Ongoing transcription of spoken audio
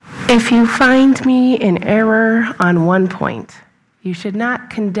If you find me in error on one point, you should not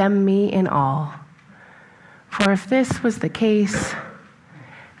condemn me in all. For if this was the case,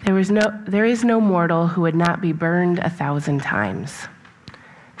 there is no mortal who would not be burned 1,000 times.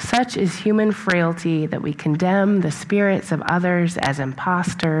 Such is human frailty that we condemn the spirits of others as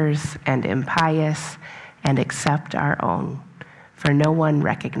impostors and impious and accept our own, for no one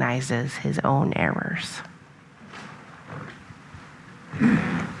recognizes his own errors.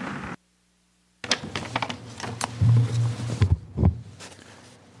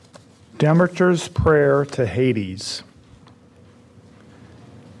 Demeter's prayer to Hades.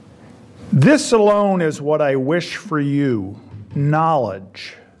 This alone is what I wish for you,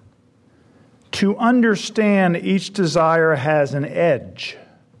 knowledge. To understand each desire has an edge.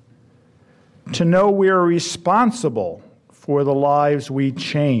 To know we are responsible for the lives we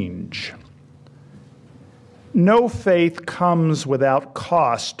change. No faith comes without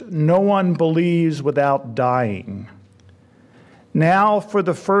cost. No one believes without dying. Now, for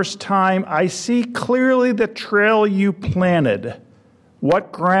the first time, I see clearly the trail you planted,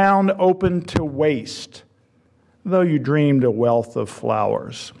 what ground opened to waste, though you dreamed a wealth of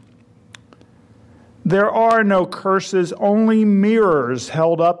flowers. There are no curses, only mirrors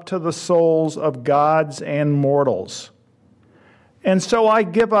held up to the souls of gods and mortals. And so I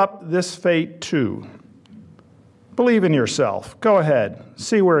give up this fate too. Believe in yourself. Go ahead.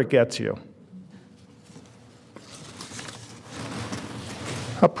 See where it gets you.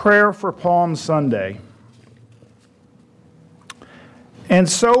 A prayer for Palm Sunday. And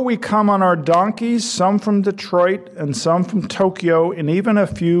so we come on our donkeys, some from Detroit and some from Tokyo, and even a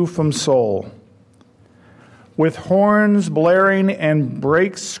few from Seoul. With horns blaring and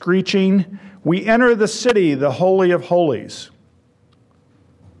brakes screeching, we enter the city, the Holy of Holies.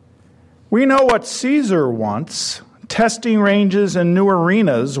 We know what Caesar wants, testing ranges and new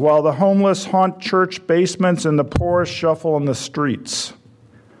arenas, while the homeless haunt church basements and the poor shuffle in the streets.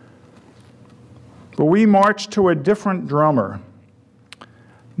 But we march to a different drummer.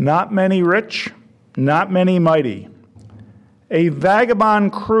 Not many rich, not many mighty. A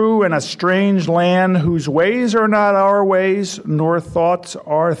vagabond crew in a strange land whose ways are not our ways, nor thoughts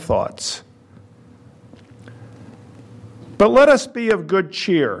our thoughts. But let us be of good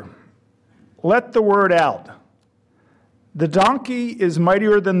cheer. Let the word out. The donkey is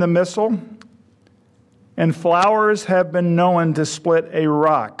mightier than the missile, and flowers have been known to split a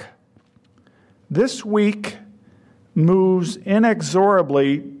rock. This week moves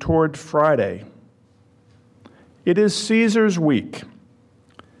inexorably toward Friday. It is Caesar's week,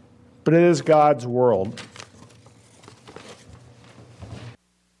 but it is God's world.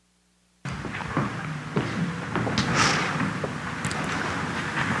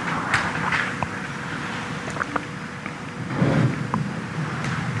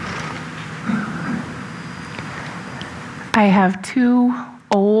 I have two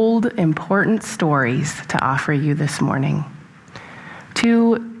old, important stories to offer you this morning.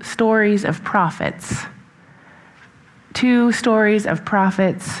 Two stories of prophets. Two stories of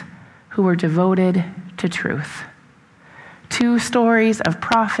prophets who were devoted to truth. Two stories of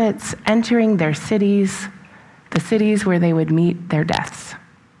prophets entering their cities, the cities where they would meet their deaths.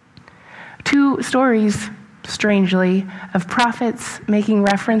 Two stories, strangely, of prophets making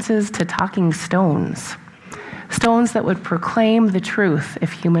references to talking stones. Stones that would proclaim the truth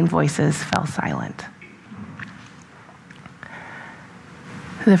if human voices fell silent.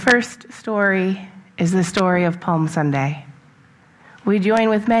 The first story is the story of Palm Sunday. We join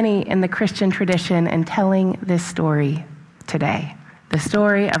with many in the Christian tradition in telling this story today, the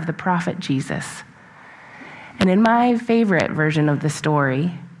story of the prophet Jesus. And in my favorite version of the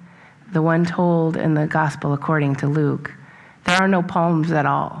story, the one told in the Gospel according to Luke, there are no palms at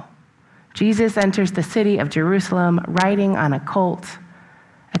all. Jesus enters the city of Jerusalem riding on a colt,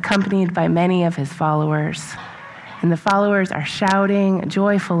 accompanied by many of his followers. And the followers are shouting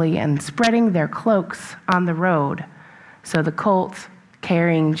joyfully and spreading their cloaks on the road, so the colt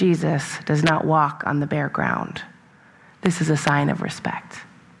carrying Jesus does not walk on the bare ground. This is a sign of respect.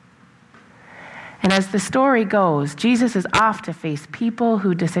 And as the story goes, Jesus is off to face people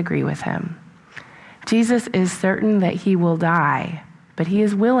who disagree with him. Jesus is certain that he will die, but he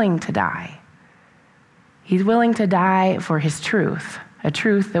is willing to die. He's willing to die for his truth, a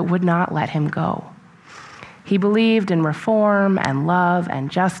truth that would not let him go. He believed in reform and love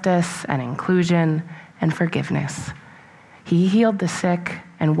and justice and inclusion and forgiveness. He healed the sick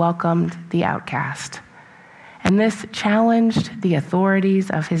and welcomed the outcast. And this challenged the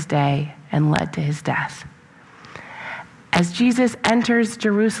authorities of his day and led to his death. As Jesus enters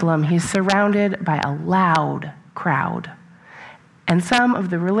Jerusalem, he's surrounded by a loud crowd. And some of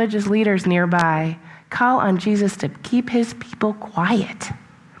the religious leaders nearby call on Jesus to keep his people quiet.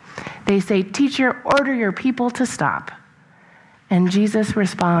 They say, "Teacher, order your people to stop." And Jesus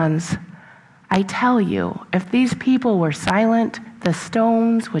responds, "I tell you, if these people were silent, the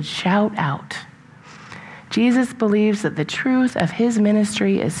stones would shout out." Jesus believes that the truth of his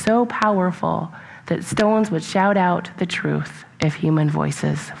ministry is so powerful that stones would shout out the truth if human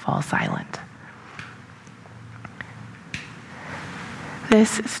voices fall silent.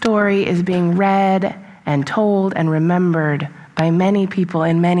 This story is being read and told and remembered by many people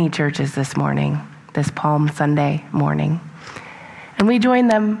in many churches this morning, this Palm Sunday morning. And we join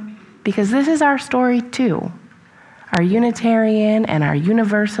them because this is our story too. Our Unitarian and our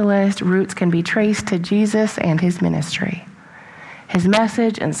Universalist roots can be traced to Jesus and his ministry. His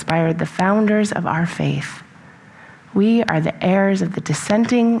message inspired the founders of our faith. We are the heirs of the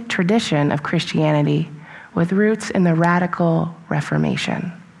dissenting tradition of Christianity with roots in the radical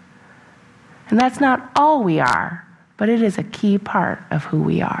Reformation. And that's not all we are, but it is a key part of who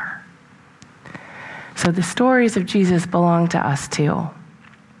we are. So the stories of Jesus belong to us too.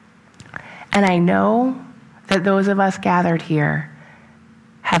 And I know that those of us gathered here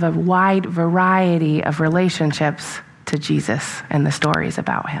have a wide variety of relationships to Jesus and the stories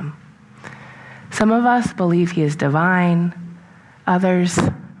about him. Some of us believe he is divine. Others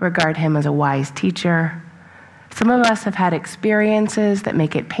regard him as a wise teacher. Some of us have had experiences that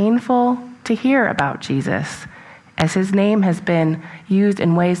make it painful to hear about Jesus, as his name has been used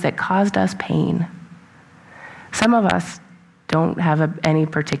in ways that caused us pain. Some of us don't have any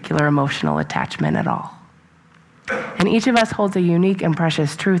particular emotional attachment at all. And each of us holds a unique and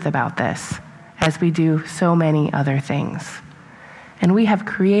precious truth about this, as we do so many other things. And we have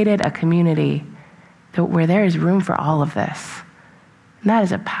created a community where there is room for all of this. And that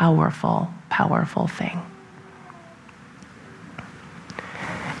is a powerful, powerful thing.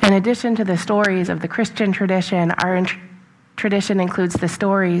 In addition to the stories of the Christian tradition, our tradition includes the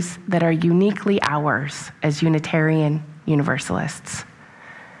stories that are uniquely ours as Unitarian Universalists.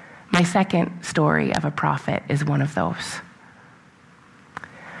 My second story of a prophet is one of those.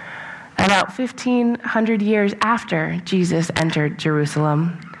 About 1,500 years after Jesus entered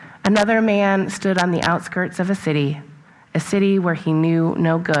Jerusalem, another man stood on the outskirts of a city where he knew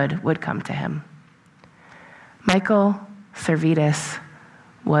no good would come to him. Michael Servetus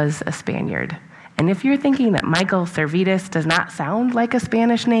was a Spaniard. And if you're thinking that Michael Servetus does not sound like a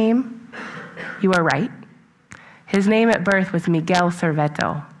Spanish name, you are right. His name at birth was Miguel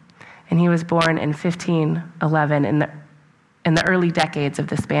Serveto, and he was born in 1511 in the early decades of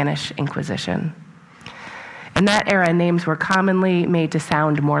the Spanish Inquisition. In that era, names were commonly made to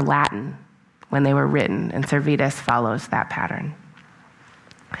sound more Latin when they were written, and Servetus follows that pattern.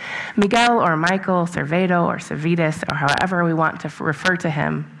 Miguel or Michael Serveto or Servetus, or however we want to refer to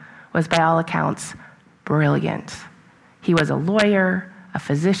him, was by all accounts brilliant. He was a lawyer, a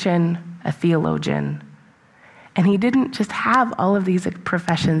physician, a theologian. And he didn't just have all of these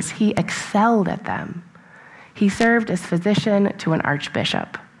professions, he excelled at them. He served as physician to an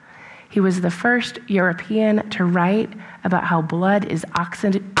archbishop. He was the first European to write about how blood is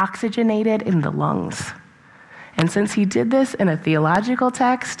oxygenated in the lungs. And since he did this in a theological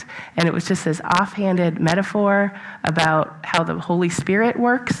text, and it was just this offhanded metaphor about how the Holy Spirit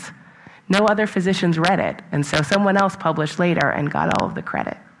works, no other physicians read it. And so someone else published later and got all of the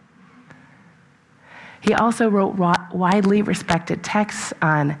credit. He also wrote widely respected texts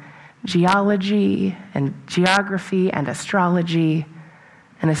on geology and geography and astrology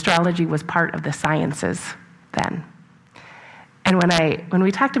was part of the sciences then. And when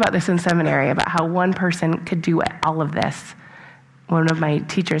we talked about this in seminary, about how one person could do all of this, one of my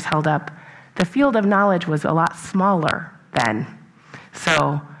teachers held up, the field of knowledge was a lot smaller then.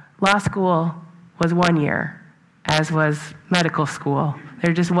 So law school was 1 year, as was medical school.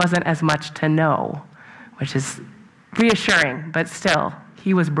 There just wasn't as much to know, which is reassuring, but still,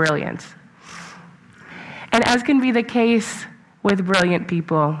 he was brilliant. And as can be the case with brilliant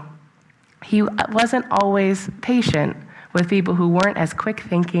people, he wasn't always patient with people who weren't as quick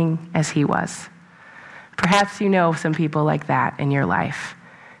thinking as he was. Perhaps you know some people like that in your life.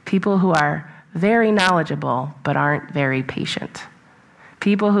 People who are very knowledgeable but aren't very patient.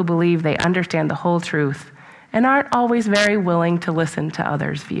 People who believe they understand the whole truth and aren't always very willing to listen to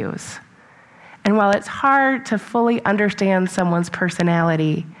others' views. And while it's hard to fully understand someone's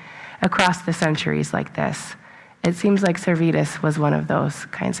personality across the centuries like this, it seems like Servetus was one of those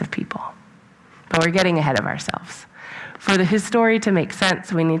kinds of people. But we're getting ahead of ourselves. For his story to make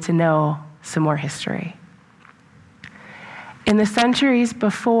sense, we need to know some more history. In the centuries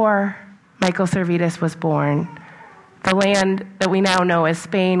before Michael Servetus was born, The land that we now know as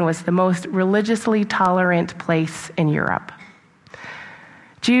Spain was the most religiously tolerant place in Europe.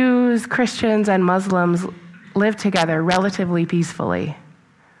 Jews, Christians, and Muslims lived together relatively peacefully.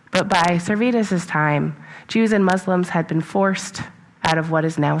 But by Servetus' time, Jews and Muslims had been forced out of what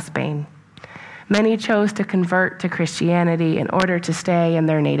is now Spain. Many chose to convert to Christianity in order to stay in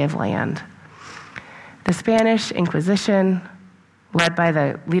their native land. The Spanish Inquisition, led by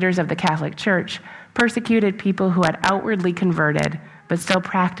the leaders of the Catholic Church, persecuted people who had outwardly converted but still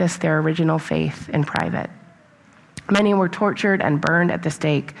practiced their original faith in private. Many were tortured and burned at the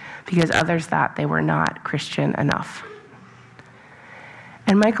stake because others thought they were not Christian enough.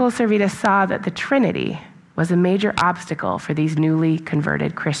 And Michael Servetus saw that the Trinity was a major obstacle for these newly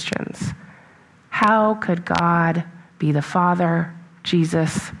converted Christians. How could God be the Father,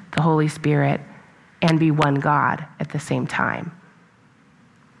 Jesus, the Holy Spirit, and be one God at the same time?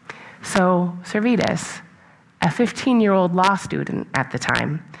 So Servetus, a 15-year-old law student at the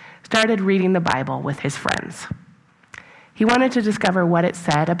time, started reading the Bible with his friends. He wanted to discover what it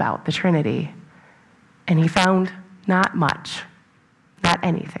said about the Trinity, and he found not much, not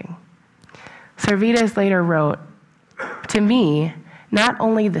anything. Servetus later wrote, "To me, not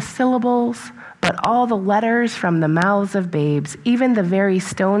only the syllables, but all the letters from the mouths of babes, even the very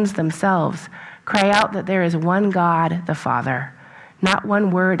stones themselves, cry out that there is one God, the Father. Not one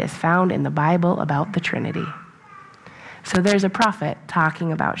word is found in the Bible about the Trinity." So there's a prophet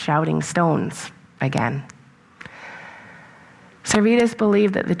talking about shouting stones again. Servetus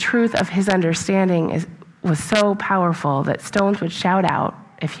believed that the truth of his understanding was so powerful that stones would shout out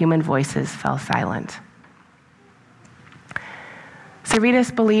if human voices fell silent. Servetus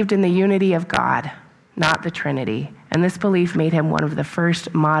believed in the unity of God, not the Trinity, and this belief made him one of the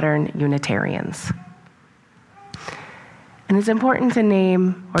first modern Unitarians. And it's important to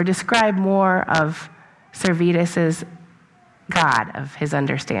name or describe more of Servetus's God, of his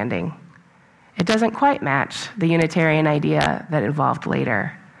understanding. It doesn't quite match the Unitarian idea that evolved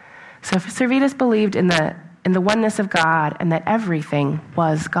later. So Servetus believed in the oneness of God and that everything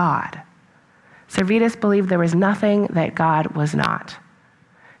was God. Servetus believed there was nothing that God was not,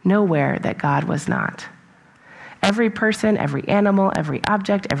 nowhere that God was not. Every person, every animal, every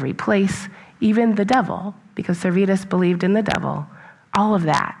object, every place, even the devil, because Servetus believed in the devil, all of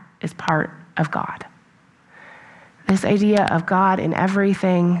that is part of God. This idea of God in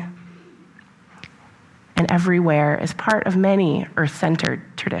everything and everywhere is part of many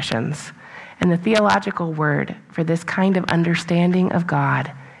earth-centered traditions, and the theological word for this kind of understanding of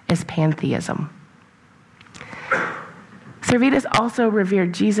God is pantheism. Servetus also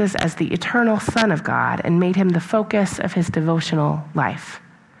revered Jesus as the eternal Son of God and made him the focus of his devotional life.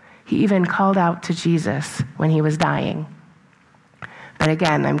 He even called out to Jesus when he was dying. But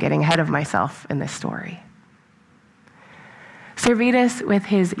again, I'm getting ahead of myself in this story. Servetus, with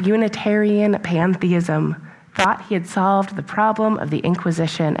his Unitarian pantheism, thought he had solved the problem of the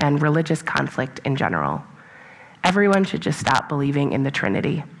Inquisition and religious conflict in general. Everyone should just stop believing in the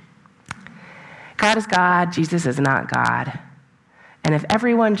Trinity. God is God, Jesus is not God. And if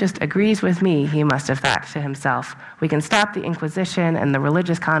everyone just agrees with me, he must have thought to himself, we can stop the Inquisition and the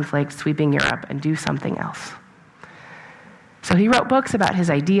religious conflict sweeping Europe and do something else. So he wrote books about his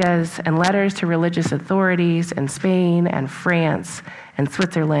ideas and letters to religious authorities in Spain and France and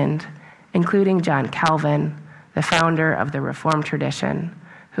Switzerland, including John Calvin, the founder of the Reformed tradition,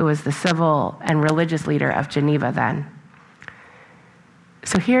 who was the civil and religious leader of Geneva then.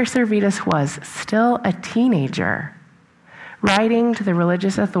 So here Servetus was, still a teenager, writing to the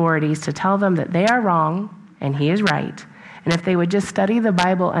religious authorities to tell them that they are wrong and he is right, and if they would just study the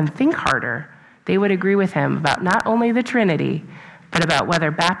Bible and think harder, they would agree with him about not only the Trinity, but about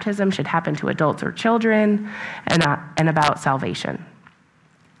whether baptism should happen to adults or children, and about salvation.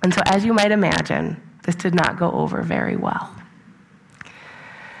 And so as you might imagine, this did not go over very well.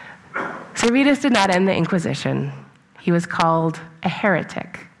 Servetus did not end the Inquisition. He was called a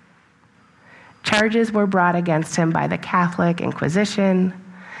heretic. Charges were brought against him by the Catholic Inquisition,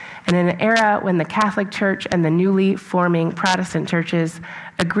 and in an era when the Catholic Church and the newly forming Protestant churches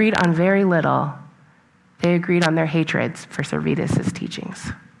agreed on very little, they agreed on their hatreds for Servetus'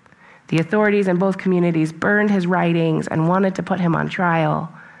 teachings. The authorities in both communities burned his writings and wanted to put him on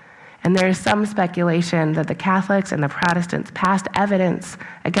trial. And there is some speculation that the Catholics and the Protestants passed evidence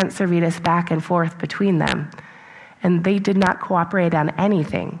against Servetus back and forth between them, and they did not cooperate on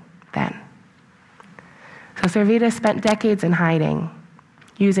anything then. So Servetus spent decades in hiding,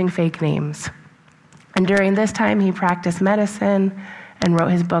 using fake names. And during this time, he practiced medicine and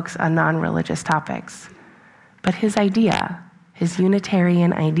wrote his books on non-religious topics. But his idea, his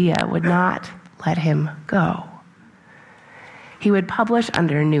Unitarian idea, would not let him go. He would publish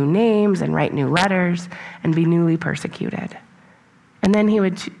under new names and write new letters and be newly persecuted. And then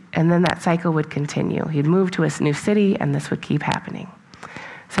that cycle would continue. He'd move to a new city, and this would keep happening.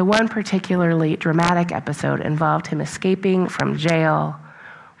 So one particularly dramatic episode involved him escaping from jail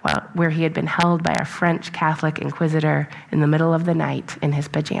where he had been held by a French Catholic inquisitor in the middle of the night in his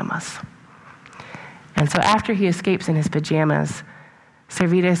pajamas. And so after he escapes in his pajamas,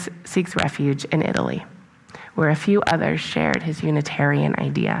 Servetus seeks refuge in Italy, where a few others shared his Unitarian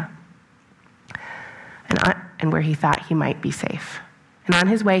idea, and where he thought he might be safe. And on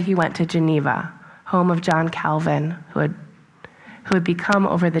his way, he went to Geneva, home of John Calvin, who had become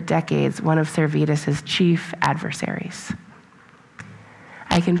over the decades one of Servetus's chief adversaries.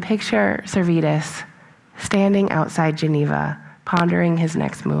 I can picture Servetus standing outside Geneva, pondering his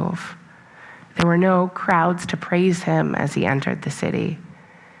next move. There were no crowds to praise him as he entered the city.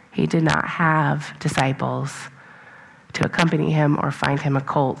 He did not have disciples to accompany him or find him a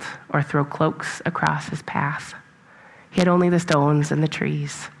colt or throw cloaks across his path. He had only the stones and the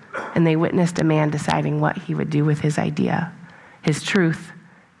trees, and they witnessed a man deciding what he would do with his idea, his truth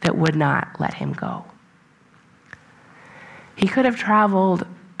that would not let him go. He could have traveled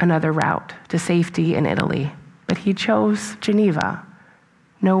another route to safety in Italy, but he chose Geneva.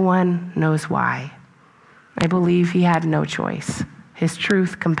 No one knows why. I believe he had no choice. His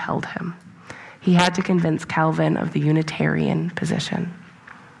truth compelled him. He had to convince Calvin of the Unitarian position.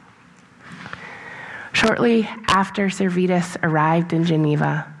 Shortly after Servetus arrived in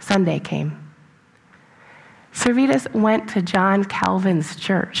Geneva, Sunday came. Servetus went to John Calvin's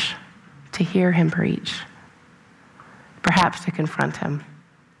church to hear him preach, perhaps to confront him.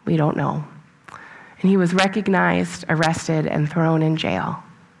 We don't know. And he was recognized, arrested, and thrown in jail.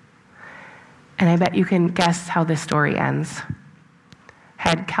 And I bet you can guess how this story ends.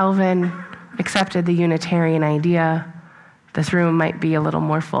 Had Calvin accepted the Unitarian idea, this room might be a little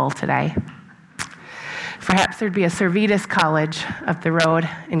more full today. Perhaps there'd be a Servetus College up the road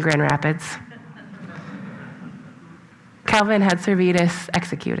in Grand Rapids. Calvin had Servetus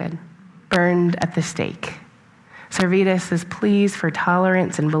executed, burned at the stake. Servetus' pleas for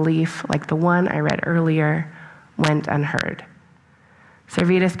tolerance and belief, like the one I read earlier, went unheard.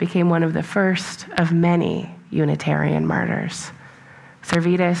 Servetus became one of the first of many Unitarian martyrs.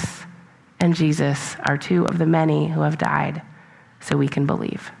 Servetus and Jesus are two of the many who have died so we can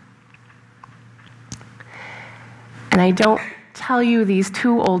believe. And I don't tell you these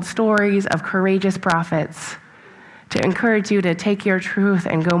two old stories of courageous prophets to encourage you to take your truth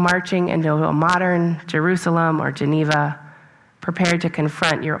and go marching into a modern Jerusalem or Geneva, prepared to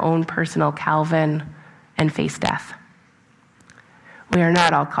confront your own personal Calvin and face death. We are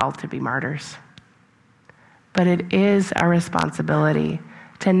not all called to be martyrs. But it is our responsibility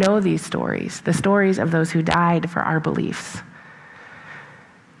to know these stories, the stories of those who died for our beliefs.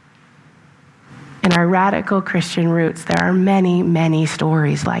 In our radical Christian roots, there are many, many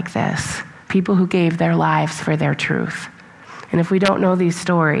stories like this. People who gave their lives for their truth. And if we don't know these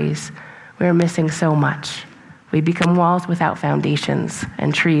stories, we're missing so much. We become walls without foundations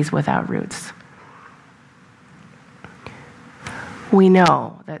and trees without roots. We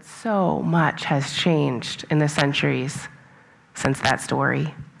know that so much has changed in the centuries since that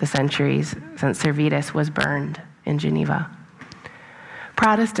story, the centuries since Servetus was burned in Geneva.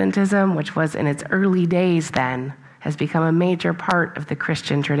 Protestantism, which was in its early days then, has become a major part of the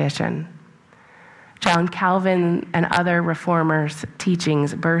Christian tradition. John Calvin and other reformers'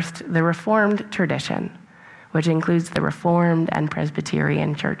 teachings birthed the Reformed tradition, which includes the Reformed and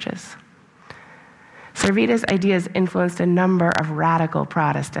Presbyterian churches. Servetus' ideas influenced a number of radical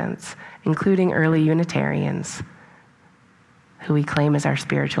Protestants, including early Unitarians, who we claim as our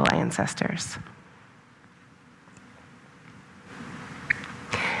spiritual ancestors.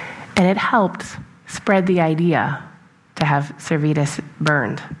 And it helped spread the idea to have Servetus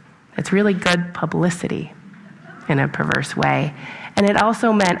burned. It's really good publicity in a perverse way. And it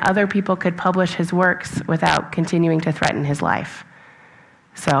also meant other people could publish his works without continuing to threaten his life.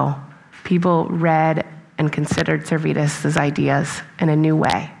 So people read and considered Servetus' ideas in a new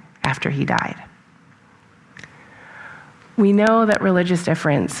way after he died. We know that religious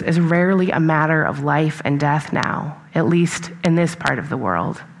difference is rarely a matter of life and death now, at least in this part of the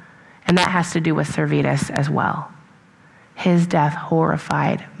world. And that has to do with Servetus as well. His death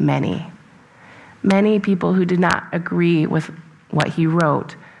horrified many. Many people who did not agree with what he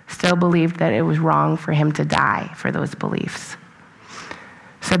wrote still believed that it was wrong for him to die for those beliefs.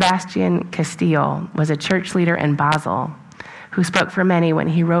 Sebastian Castillo was a church leader in Basel who spoke for many when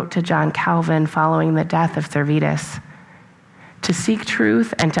he wrote to John Calvin following the death of Servetus To seek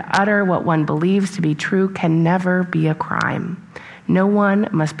truth and to utter what one believes to be true can never be a crime. No one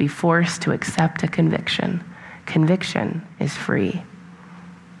must be forced to accept a conviction. Conviction is free.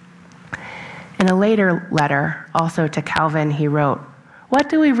 In a later letter, also to Calvin, he wrote, "What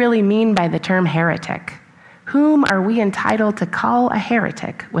do we really mean by the term heretic? Whom are we entitled to call a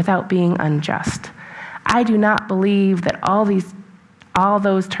heretic without being unjust? I do not believe that all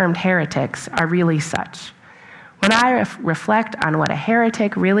those termed heretics are really such. When I reflect on what a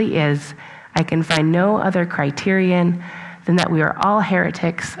heretic really is, I can find no other criterion than that we are all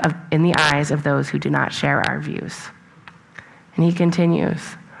heretics in the eyes of those who do not share our views." And he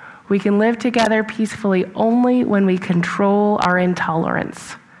continues, "We can live together peacefully only when we control our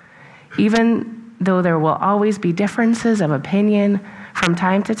intolerance. Even though there will always be differences of opinion from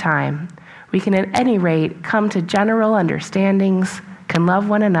time to time, we can at any rate come to general understandings, can love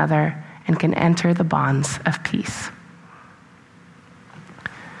one another, and can enter the bonds of peace."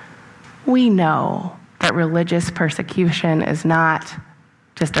 We know that religious persecution is not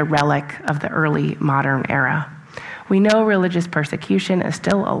just a relic of the early modern era. We know religious persecution is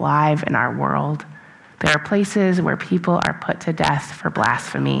still alive in our world. There are places where people are put to death for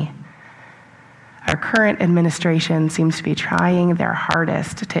blasphemy. Our current administration seems to be trying their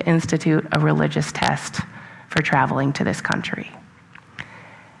hardest to institute a religious test for traveling to this country.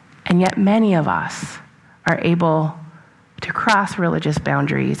 And yet many of us are able to cross religious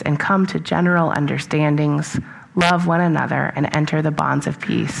boundaries and come to general understandings, love one another, and enter the bonds of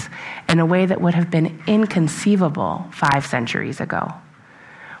peace in a way that would have been inconceivable 5 centuries ago.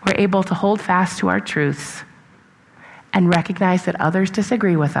 We're able to hold fast to our truths and recognize that others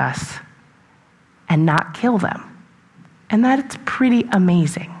disagree with us and not kill them. And that's pretty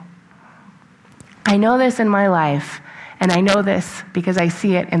amazing. I know this in my life, and I know this because I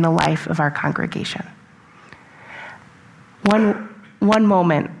see it in the life of our congregation. One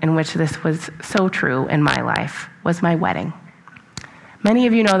moment in which this was so true in my life was my wedding. Many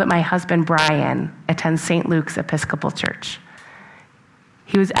of you know that my husband, Brian, attends St. Luke's Episcopal Church.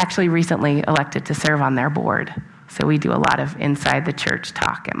 He was actually recently elected to serve on their board, so we do a lot of inside the church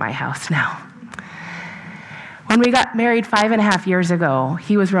talk at my house now. When we got married 5.5 years ago,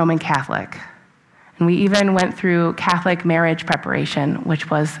 he was Roman Catholic. And we even went through Catholic marriage preparation,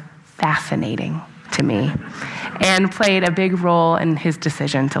 which was fascinating to me, and played a big role in his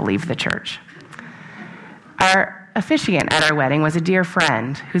decision to leave the church. Our officiant at our wedding was a dear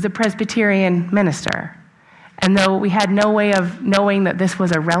friend who's a Presbyterian minister. And though we had no way of knowing that this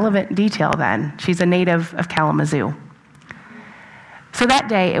was a relevant detail then, she's a native of Kalamazoo. So that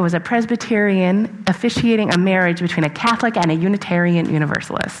day, it was a Presbyterian officiating a marriage between a Catholic and a Unitarian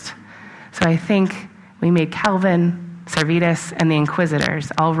Universalist. So I think we made Calvin, Servetus, and the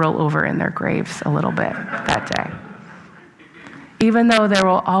Inquisitors all roll over in their graves a little bit that day. Even though there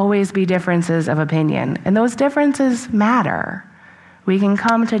will always be differences of opinion, and those differences matter, we can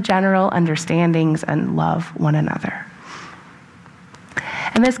come to general understandings and love one another.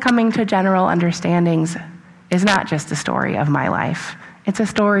 And this coming to general understandings is not just a story of my life. It's a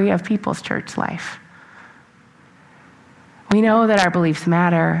story of People's Church life. We know that our beliefs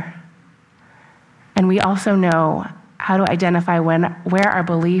matter, and we also know how to identify where our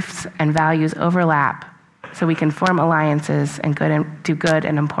beliefs and values overlap so we can form alliances and do good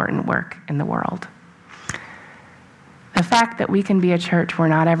and important work in the world. The fact that we can be a church where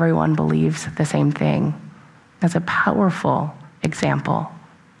not everyone believes the same thing is a powerful example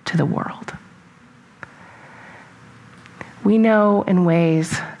to the world. We know in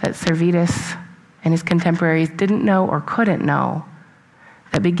ways that Servetus and his contemporaries didn't know or couldn't know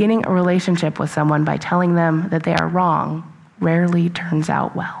that beginning a relationship with someone by telling them that they are wrong rarely turns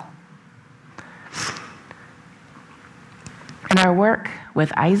out well. In our work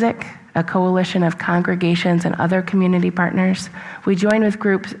with Isaac, a coalition of congregations and other community partners, we join with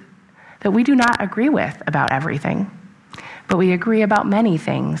groups that we do not agree with about everything, but we agree about many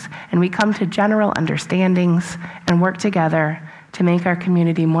things, and we come to general understandings and work together to make our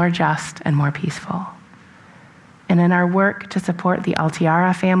community more just and more peaceful. And in our work to support the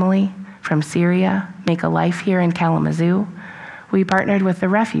Altiara family from Syria, make a life here in Kalamazoo, we partnered with the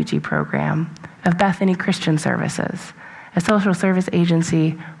refugee program of Bethany Christian Services, a social service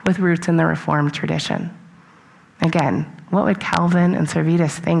agency with roots in the Reformed tradition. Again, what would Calvin and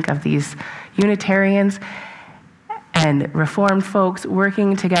Servetus think of these Unitarians and Reformed folks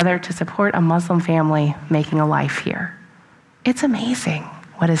working together to support a Muslim family making a life here? It's amazing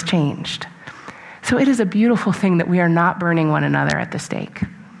what has changed. So it is a beautiful thing that we are not burning one another at the stake,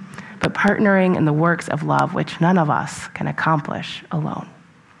 but partnering in the works of love which none of us can accomplish alone.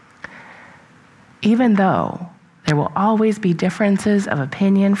 Even though There will always be differences of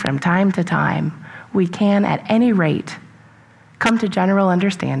opinion from time to time. We can, at any rate, come to general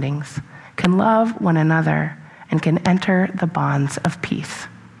understandings, can love one another, and can enter the bonds of peace.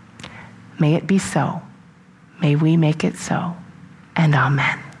 May it be so. May we make it so. And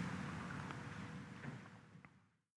amen.